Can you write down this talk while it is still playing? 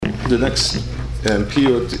The next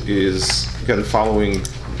period is again following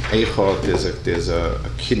Eicha. There's a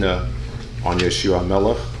kina on Yeshua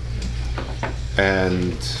Melech,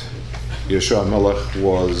 and Yeshua Melech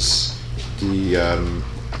was the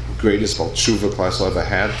greatest Baal Tshuva class I ever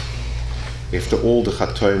had. After all the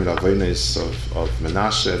Chatoim and Avonis of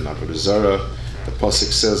Menashe and Avodah Zarah, the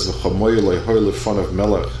pasuk says, "V'chamoy lehoy lefon of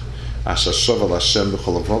Melech, asher shov al Hashem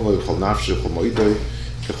b'chol avavo b'chol nafshe b'chol moidoi,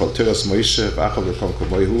 k'chol teras Moshe v'achav lekom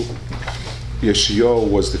kamoihu." Yeshua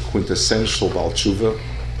was the quintessential Baal Tshuva,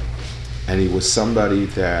 and he was somebody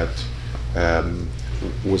that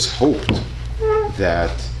was hoped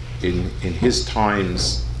that in his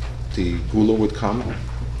times the Gula would come.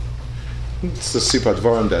 It's the Sipat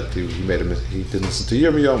Dvarim that he didn't listen to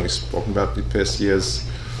Yirmiyahu. We've spoken about the past years.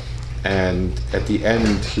 And at the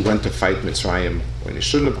end, he went to fight Mitzrayim when he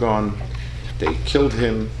shouldn't have gone. They killed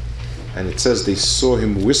him, and it says they saw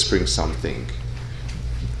him whispering something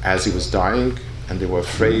as he was dying, and they were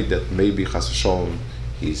afraid that maybe Chas v'Sholom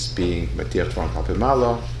he's being Matiach Dvarim Kalpei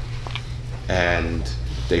Mala. And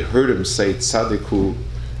they heard him say, "Tzadiku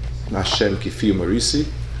Hashem kifi marisi."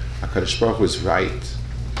 HaKadosh Baruch Hu is right,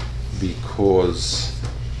 because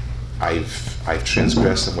I've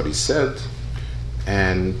transgressed on what he said,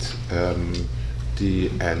 and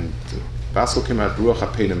Basel came out Ruach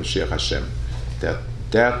HaPeina Mashiach Hashem, that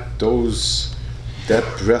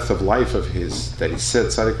breath of life of his that he said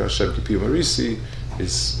Tzadik Hashem Kipi Marisi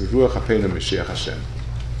is Ruach HaPeina Mashiach Hashem.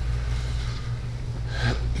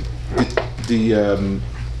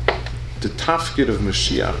 The tafkid of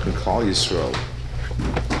Mashiach in Klal Yisrael,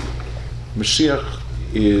 Mashiach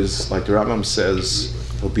is, like the Rambam says,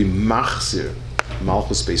 will be machzir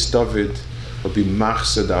Malchus Beis David, will be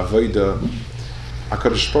machzir the Avodah.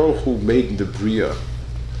 HaKadosh Baruch Hu made in the Bria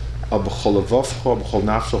al b'chol avavcha, b'chol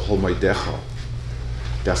nafsha, b'chol maidecha.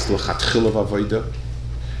 That's l'chatchila v'avodah.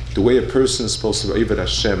 The way a person is supposed to be Eved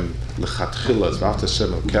Hashem l'chatchila is v'avta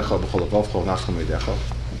Hashem l'kecha b'chol avavcha, nafsha, maidecha.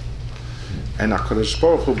 And HaKadosh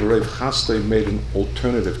Baruch Hu b'reiv chastei made an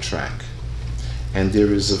alternative track. And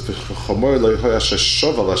there is a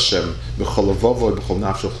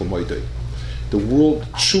the world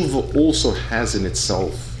tshuva also has in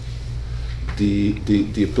itself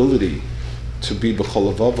the ability to be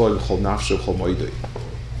b'chol avavo b'chol nafshe b'chol moidei.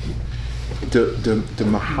 The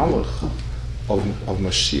mahalach of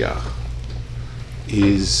Mashiach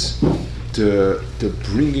is the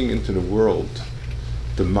bringing into the world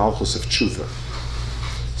the malchus of tshuva.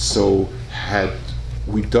 So had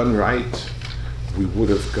we done right, we would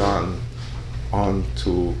have gone on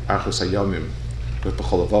to Achos Hayamim with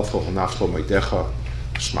B'chol Avavcha, B'chol Nafscha, Meidecha,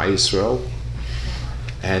 Shema Yisrael.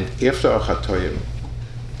 And after Achatoyim,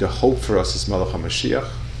 the hope for us is Melech HaMashiach.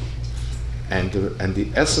 And the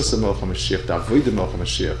essence of Melech HaMashiach, the Avodah of Melech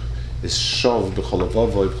HaMashiach, is Shav B'chol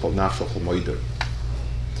Avavcha, B'chol Nafscha, B'chol Moeder.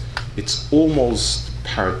 It's almost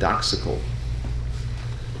paradoxical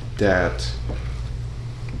that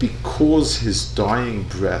because his dying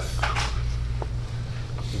breath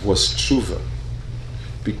was tshuva,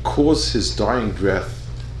 because his dying breath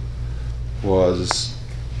was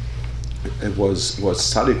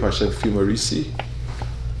Tzadik Hashem Kifi Marisi,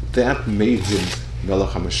 that made him Melech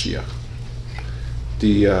HaMashiach.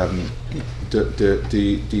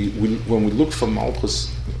 When we look for Malchus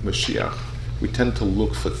Mashiach, we tend to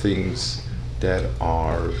look for things that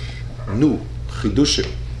are new, chidushim.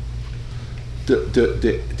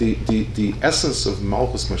 The essence of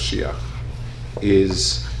Malchus Mashiach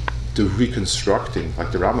is the reconstructing,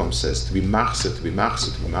 like the Rambam says, to be machzir,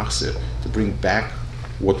 to bring back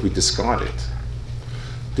what we discarded.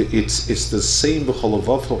 It's the same b'chol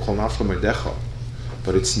avavcha b'chol nafsha meidecha,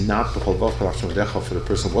 but it's not b'chol avavcha b'chol nafsha meidecha for the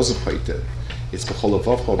person who wasn't chayte. It's b'chol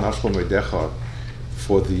avavcha b'chol nafsha meidecha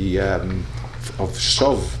for the of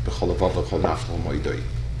shav b'chol avavcha b'chol nafsha meidei.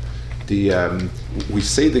 We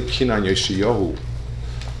say the Kinan Yeshayahu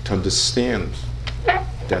to understand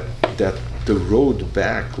that the road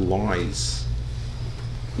back lies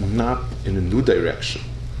not in a new direction,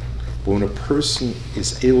 but when a person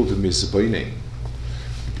is able to mizbaining,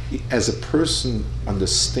 as a person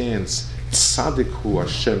understands Tzadiku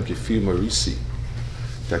Hashem Kifi Marisi,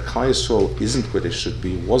 that Klal Yisrael isn't where they should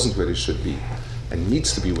be, wasn't where they should be, and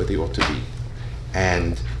needs to be where they ought to be.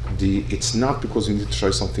 And it's not because we need to try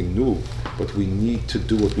something new, but we need to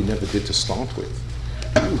do what we never did to start with.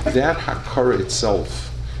 That Hakara itself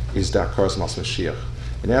is the Hakaras Mas Mashiach.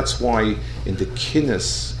 And that's why in the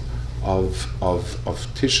kinnis of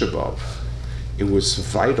Tisha B'Av, it was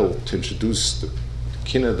vital to introduce the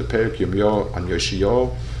kinna, the Perek Yirmiyahu on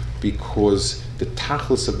Yeshayahu, because the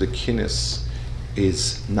tachlis of the kinnis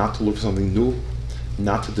is not to look for something new,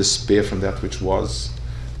 not to despair from that which was,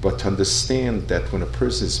 But to understand that when a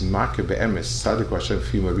person is makir be'emes, tzaddik Hashem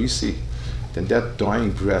fi marisi, then that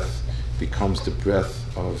dying breath becomes the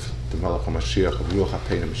breath of the Melech HaMashiach, of Ruach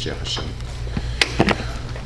HaPein Mashiach Hashem.